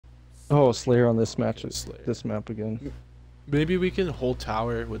Oh, Slayer on this match. Slayer. This map again. Maybe we can hold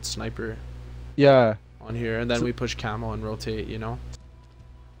tower with sniper Yeah. on here, and then we push camo and rotate, you know?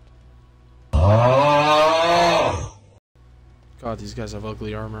 God, these guys have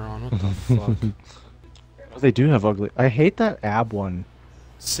ugly armor on. What the fuck? They do have ugly. I hate that ab one.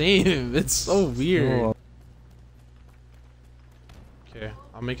 Same. It's so weird. Oh. Okay,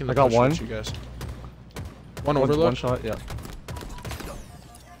 I'm making the I got push one. with you guys. One overload. One shot, yeah.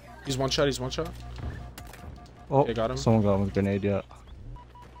 He's one shot. He's one shot. Oh, Okay, got him. Someone got him with a grenade, yeah.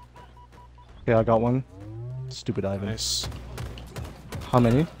 Okay, I got one. Stupid Ivan. Nice. How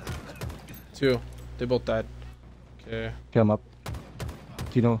many? Two. They both died. Okay. Okay, I'm up.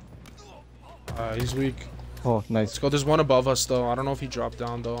 Do you know? He's weak. Oh, nice. Let's go. There's one above us though. I don't know if he dropped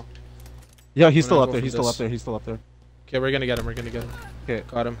down though. Yeah, he's I'm still gonna up go there. for He's still this. up there. He's still up there. Okay, we're gonna get him. We're gonna get him. Okay.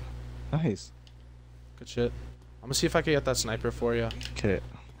 Got him. Nice. Good shit. I'm gonna see if I can get that sniper for you. Okay.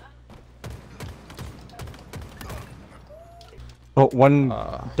 Oh, one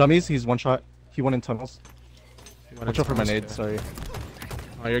dummies. He's one shot. He went in tunnels. Watch out for my nade. Sorry.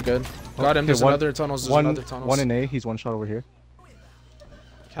 Oh, you're good. Got him. Okay, There's another tunnels. There's another tunnels. One in A. He's one shot over here.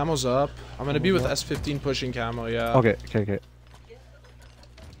 Camo's up. I'm gonna be with S15 pushing camo. Yeah. Okay. Okay. Okay.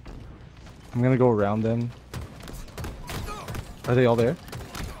 I'm gonna go around them. Are they all there?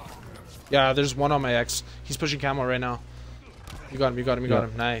 Yeah. There's one on my X. He's pushing camo right now. You got him. You got him. You got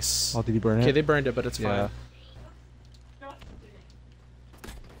him. Nice. Oh, did he burn it? Okay, they burned it, but it's Yeah. fine.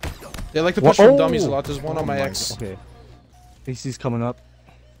 They like to push from dummies a lot. There's one on my X. Okay. AC's coming up.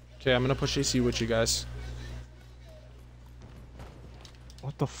 Okay, I'm gonna push AC with you guys.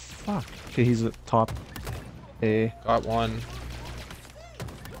 What the fuck? Okay, he's at top A. Got one.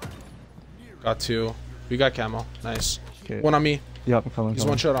 Got two. We got camo. Nice. Okay. One on me. Yeah, I'm coming. He's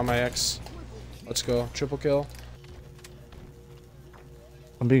one shot on my X. Let's go. Triple kill.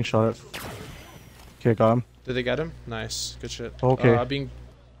 I'm being shot at. Okay, got him. Did they get him? Nice. Good shit. Okay. I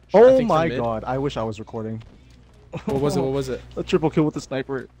Oh think my from mid. god, I wish I was recording. What was it? What was it? A triple kill with the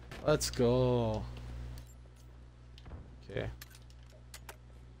sniper. Let's go. Okay.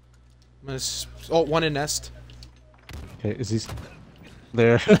 I'm gonna oh, one in nest. Okay, is he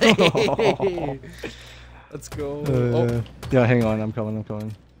there? Let's go. Oh, Yeah, hang on, I'm coming, I'm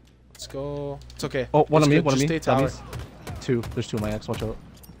coming. let's go. It's okay. Oh, one It's on me, good. one on Just me. stay tower. Dummies. Two. There's two of my X, watch out.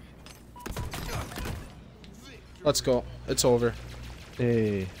 Let's go. It's over.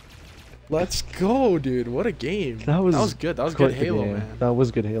 Hey. Let's go, dude. What a game. That was good. That was quite good the Halo, game. man. That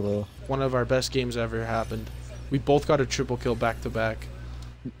was good Halo. One of our best games ever happened. We both got a triple kill back to back.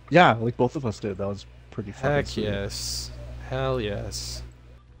 Yeah, like both of us did. That was pretty fucking Heck sweet. yes. Hell yes.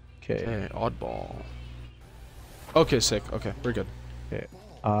 Okay. Okay, oddball. Okay, sick. Okay, we're good. Okay.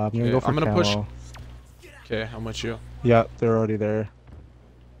 I'm gonna Okay, go for I'm gonna push. camo. Okay, I'm with you. Yeah, they're already there.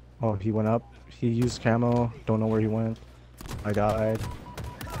 Oh, he went up. He used camo. Don't know where he went. I died.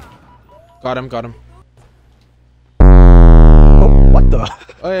 Got him, got him. Oh, what the?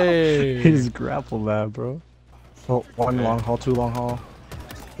 Hey! He just grappled that, bro. Oh, one long haul, two long haul.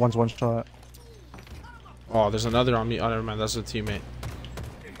 One's one shot. Oh, there's another on me. Oh, never mind. That's a teammate.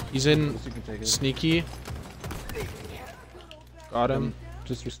 He's in sneaky. Got him.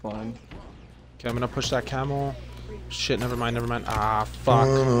 Just respawn. Okay, I'm gonna push that camo. Shit, never mind, never mind. Ah, fuck.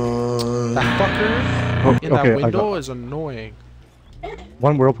 That fucker in that window is annoying.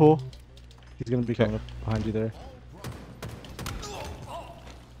 One whirlpool. He's gonna be coming up behind you there.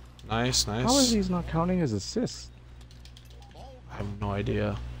 Nice, nice. How is he not counting his assists? I have no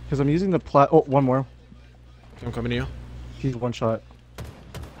idea. Because I'm using the plat. Oh, one more. Okay, I'm coming to you. He's one shot.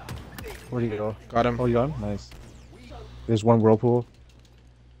 Where'd he go? Got him. Oh, you got him? Nice. There's one whirlpool.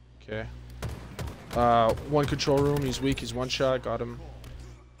 Okay. One control room. He's weak. He's one shot. Got him.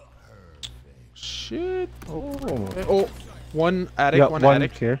 Shit. Oh. Okay. Oh, one attic. Yeah, one one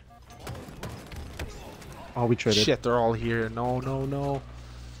attic. here. Oh, we traded. Shit, they're all here. No, no, no.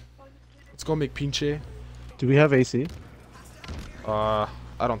 Let's go make pinche. Do we have AC? I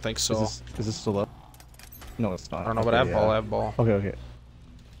don't think so. Is this still up? No, it's not. I don't know, but I have ball. I have ball. Okay, okay.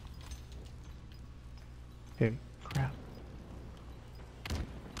 Okay, crap.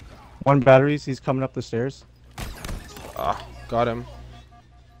 One batteries, he's coming up the stairs. Got him.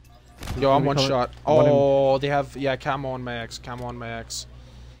 Yo, I'm one shot. Oh, they have, yeah, camo on my X. Camo on my X.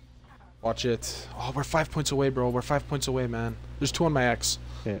 Watch it. Oh, we're 5 points away, bro. We're 5 points away, man. There's two on my X.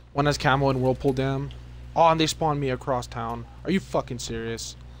 Okay. One has camo and whirlpool dam. Oh, and they spawned me across town. Are you fucking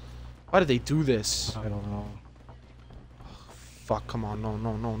serious? Why did they do this? I don't know. Fuck, come on. No,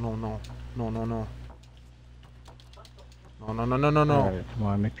 no, no, no, no. No, no, no. No, no, no, no, no, no. Right, come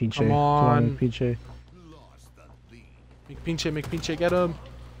on, McPinche. Come on. McPinche. Make pinche, get him.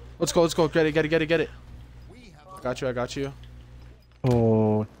 Let's go, let's go. Get it, get it, get it, get it. I got you, I got you.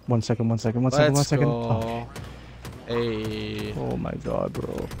 Oh, 1 second, 1 second, 1 second, 1 second. Oh. Hey. Oh my god,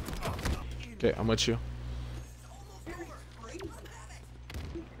 bro. Okay, I'm with you.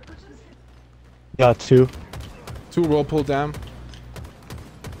 Yeah, 2. 2 roll pull down.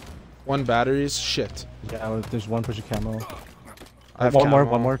 1 batteries. Shit. Yeah, there's 1 push of camo. I have one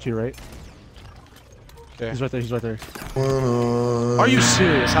camo. more to your right. Okay. He's right there, he's right there. Are you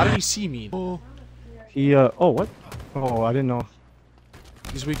serious? How did he see me? He, oh, what? Oh, I didn't know.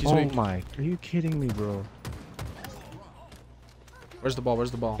 He's weak, he's weak. Oh my, are you kidding me, bro? Where's the ball?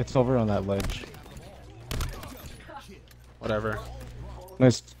 Where's the ball? It's over on that ledge. Whatever.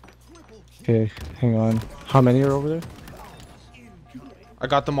 Nice. Okay, hang on. How many are over there? I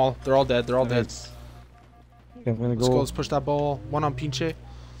got them all. They're all dead. They're all dead. Okay, I'm gonna Let's go. Let's push that ball. 1 on pinche.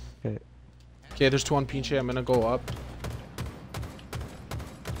 Okay. Okay, there's 2 on pinche. I'm gonna go up.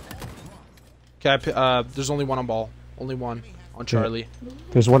 Okay, there's only 1 on ball. Only 1 on Charlie.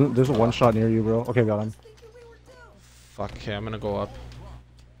 There's a one shot near you, bro. Okay, got him. Fuck, okay, I'm gonna go up.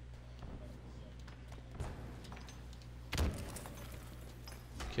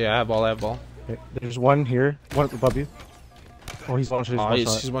 Okay, I have ball, I have ball. Okay, there's 1 here. 1 above you. Oh, he's one shot. Oh,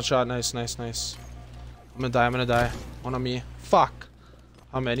 he's 1 shot. Nice, nice, nice. I'm gonna die, I'm gonna die. 1 on me. Fuck.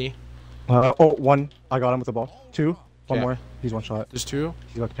 How many? Oh, 1. I got him with the ball. 2. 1 more. He's 1 shot. There's 2?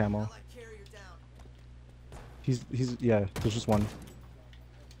 He's got camo. He's, yeah, there's just 1.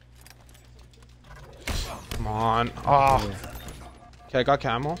 Come on. Oh. Okay, I got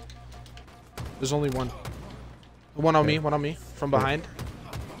camo. There's only 1. 1 on me, 1 on me. From behind.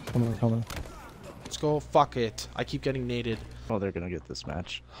 Coming. Let's go. Fuck it. I keep getting naded. Oh, they're gonna get this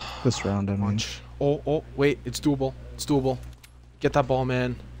match. This round, I mean. Oh, wait. It's doable. It's doable. Get that ball,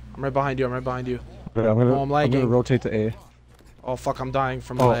 man. I'm right behind you. I'm right behind you. Okay, I'm gonna rotate to A. Oh, fuck. I'm dying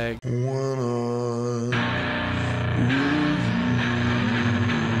from lag.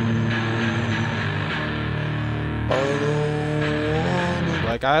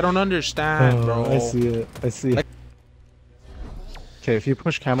 Like, I don't understand, bro. I see it. I see it. Okay, if you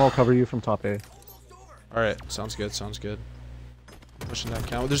push camo, I'll cover you from top A. Alright, sounds good, sounds good. Pushing that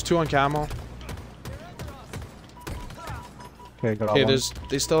camo. There's 2 on camo. Okay, got Okay, one.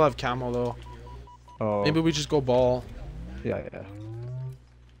 they still have camo though. Oh. Maybe we just go ball. Yeah.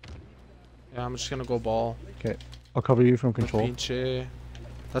 Yeah, I'm just gonna go ball. Okay, I'll cover you from control. Pinche.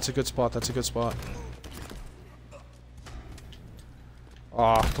 That's a good spot, that's a good spot.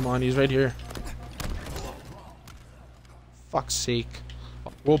 Oh, come on, he's right here. Fuck's sake.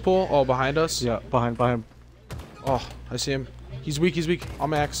 Whirlpool? Oh, behind us? Yeah, behind. Oh, I see him. He's weak, he's weak. On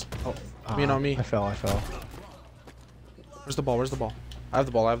max. Oh, on me. I fell. Where's the ball? Where's the ball? I have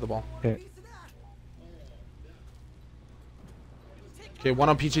the ball, I have the ball. Okay. Okay, 1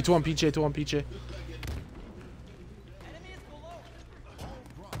 on PJ, 2 on PJ, 2 on PJ.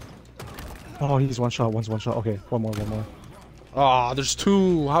 Oh, he's 1 shot, one's 1 shot. Okay, one more. Oh, there's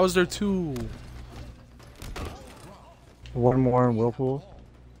 2. How is there 2? 1 more in Whirlpool.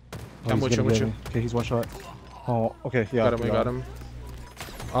 I'm with you. Okay, he's 1 shot. Oh, okay, yeah. We got him.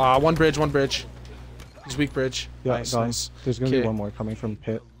 Ah, one bridge. He's weak bridge. Yeah, nice. There's gonna be 1 more coming from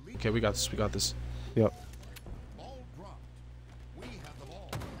pit. Okay, we got this. Yep.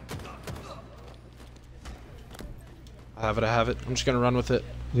 I have it. I'm just gonna run with it.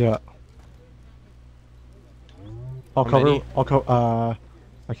 Yeah. I can't.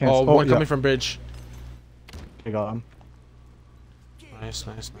 Oh, 1 coming from bridge. Okay, got him. Nice.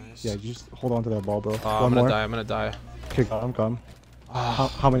 Yeah, you just hold on to that ball, bro. I'm gonna die. Okay, got him.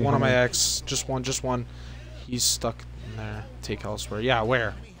 How many? 1 on my X. Just one. He's stuck in there. Take elsewhere. Yeah,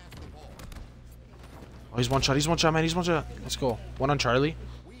 where? Oh, he's 1 shot, man. Let's go. 1 on Charlie.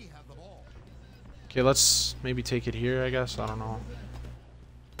 Okay, let's maybe take it here, I guess. I don't know.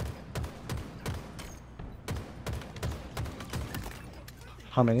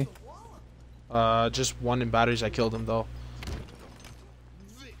 How many? Just 1 in batteries. I killed him, though.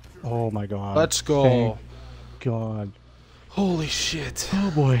 Oh my god. Let's go. Thank god. Holy shit.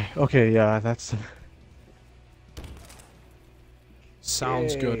 Oh boy. Okay, yeah, that's...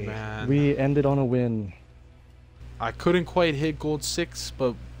 Sounds good, man. We ended on a win. I couldn't quite hit gold 6,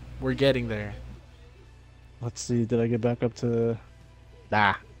 but we're getting there. Let's see, did I get back up to...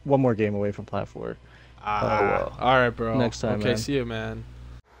 Nah, 1 more game away from plat 4. Well. Alright, bro. Next time, okay, man. see you, man.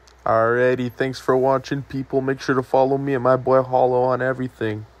 Alrighty, thanks for watching, people. Make sure to follow me and my boy Hollow on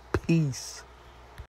everything. Peace.